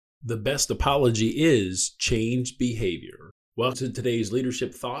The best apology is change behavior. Welcome to today's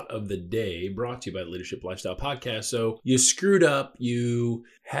Leadership Thought of the Day, brought to you by the Leadership Lifestyle Podcast. So you screwed up, you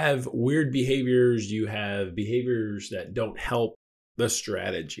have weird behaviors, you have behaviors that don't help the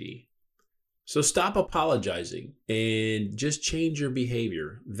strategy. So stop apologizing and just change your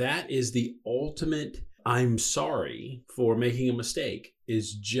behavior. That is the ultimate I'm sorry for making a mistake,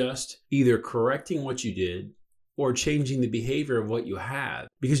 is just either correcting what you did or changing the behavior of what you have.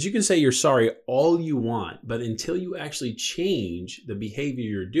 Because you can say you're sorry all you want, but until you actually change the behavior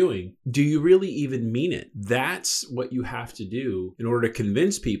you're doing, do you really even mean it? That's what you have to do in order to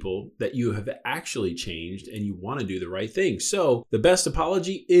convince people that you have actually changed and you want to do the right thing. So the best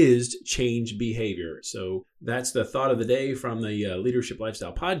apology is change behavior. So that's the thought of the day from the Leadership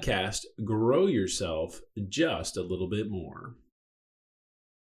Lifestyle Podcast. Grow yourself just a little bit more.